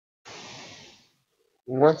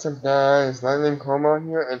What's up guys, Lightning Cobalt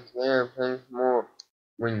here, and today we're playing some more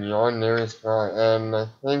When Yandere is Fly, and I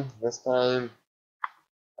think this time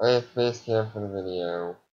I have face cam for the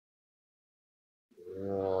video.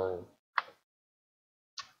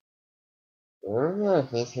 I don't know if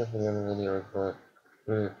face cam for the other videos, but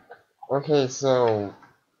okay, so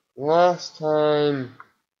last time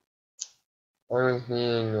I was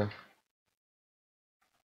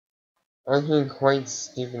being quite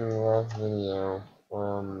stupid in the last video.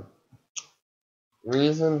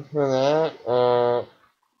 Reason for that,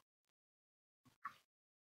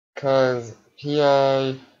 cause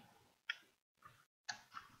PI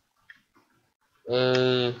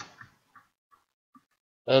A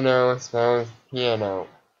NO spells piano.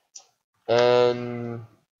 And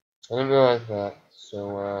I didn't realize that.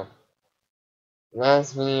 So,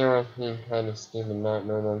 last video I was being kind of stupid not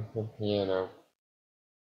knowing the piano.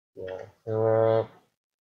 Yeah. So,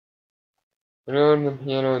 I know the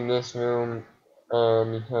piano in this room,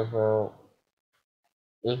 because, well,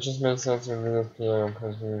 it just makes sense to do this piano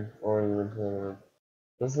because we've already in the piano room.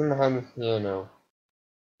 This is behind the piano.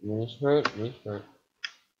 Reach for it, reach for it.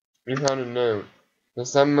 We found a note.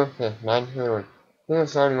 December 5th, 1901. He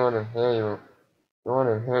was starting on a very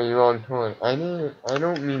long tour. I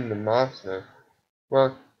don't mean the master.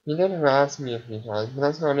 Well, he did harass me a few times, but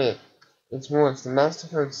that's not it. It's worse. The master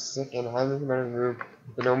felt sick and hasn't come out of the room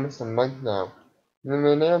in almost a month now. The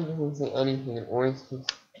madame doesn't say anything and always keeps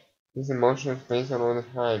his emotional face on all the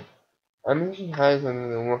time. I mean, she hides under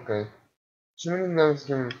the workers. She wouldn't know to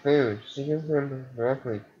give him food. She gives him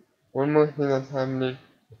directly. One more thing that's happening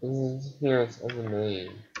is the disappearance of the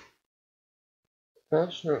maid.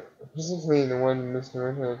 Physically, the one Mr.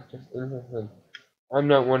 Winter is just interested. I'm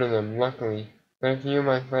not one of them, luckily, but if you and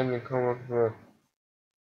my friend and co-workers were,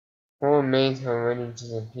 4 maids have already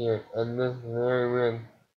disappeared, and this very weird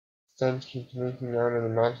stench keeps leaking out of the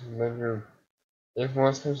master's bedroom. If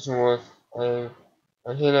worse comes to worse, I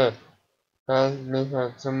hit a fast make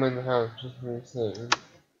out someone in the house just to be safe.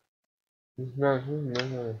 He's not just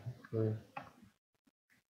making a history.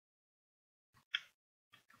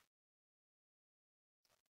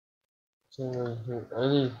 So I do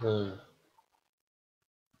anything.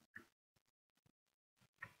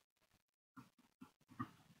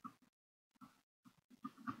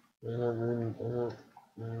 I don't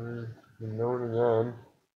know it again.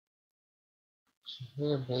 She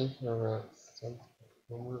hit a base on that stench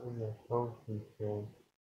somewhere in the house control.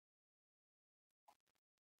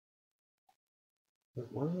 But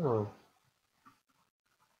wow.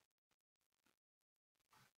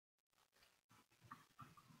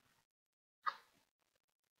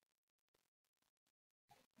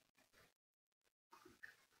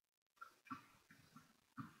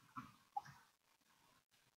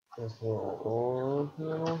 Is there an oil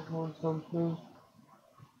panel or something?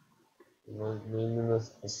 Like maybe the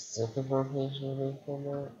specific location based on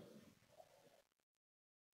that?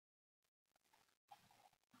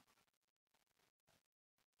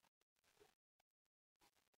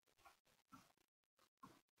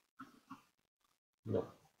 No.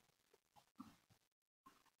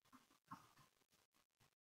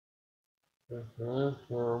 Okay,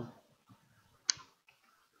 so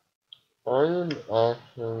I am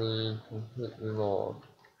actually completely lost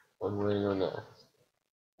on where to go next.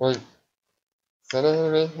 Like, said I had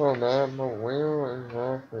a baseball map, but where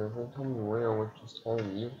exactly? If they tell me where, which is kind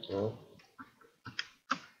of useless.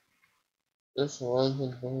 It's like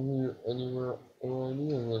it's giving you anywhere any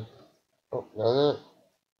idea. Like, oh, now that,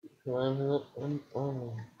 driving it, oh my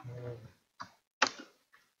god.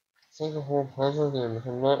 It's like a whole puzzle game, but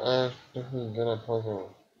I'm not as particularly good at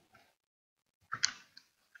puzzles.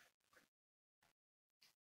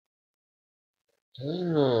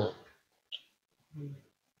 Dang it.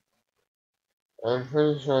 I'm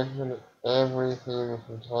pretty sure I put everything in this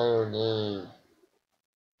entire game.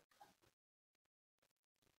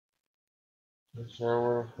 I'm sure I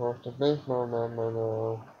would have crossed a baseball map by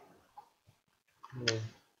now.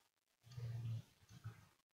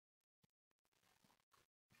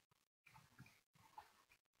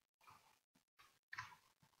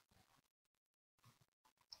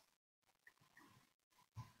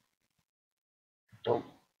 Oh,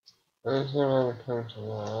 I just don't have a come to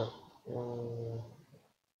that.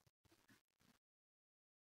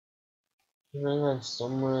 Should I have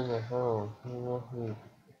somewhere in the house? You know who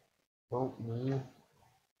help me?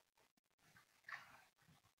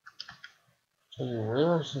 Tell you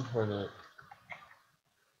where I should put it.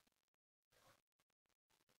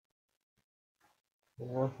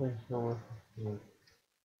 I'm not quite sure what to do.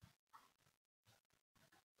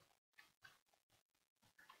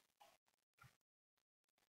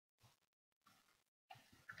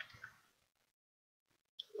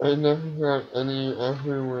 I never got any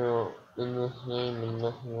everywhere in this game and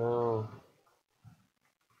nothing else.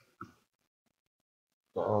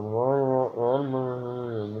 But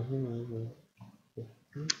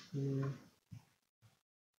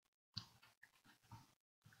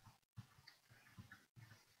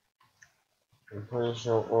I'm pretty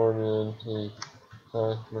sure orientate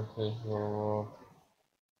classification.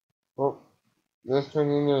 Oh, this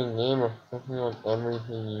turns into a game of clicking on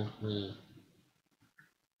everything you see.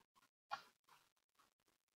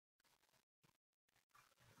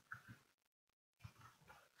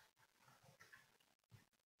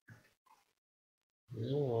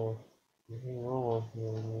 Yeah, nothing wrong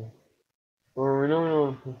with it. Well, we don't know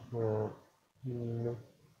what to push out.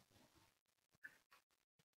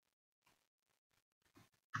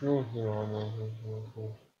 Anything on that.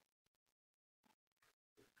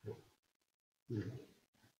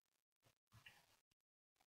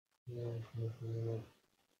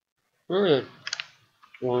 Alright,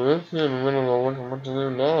 well, this game, I'm gonna go look at what to do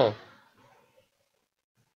now.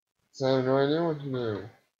 So I have no idea what to do.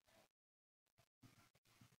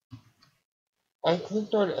 I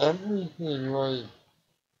clicked on everything, like,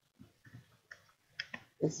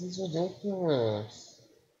 this is ridiculous.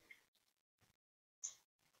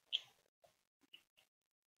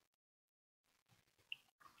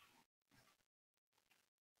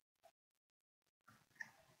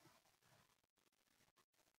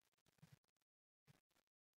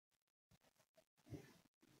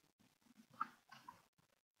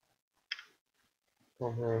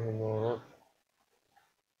 Compared to that.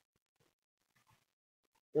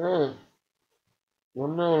 Alright,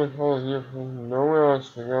 I'm not gonna call it here for nowhere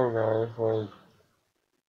else to go, guys. Like,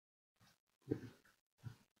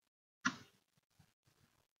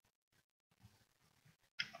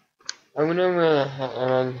 I'm gonna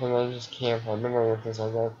around because I just can't find. I'm gonna look this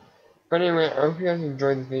up. But anyway, I hope you guys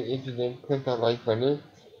enjoyed this video. If you did, click that like button.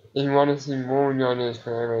 If you want to see more yanderes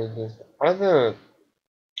for this other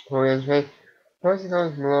programs, right? Post the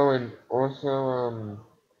comments below and also,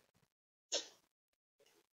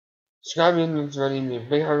 subscribe if it's ready to be a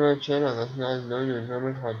big hard channel. Let you guys know you enjoy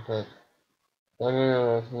my content.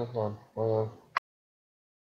 That's this one.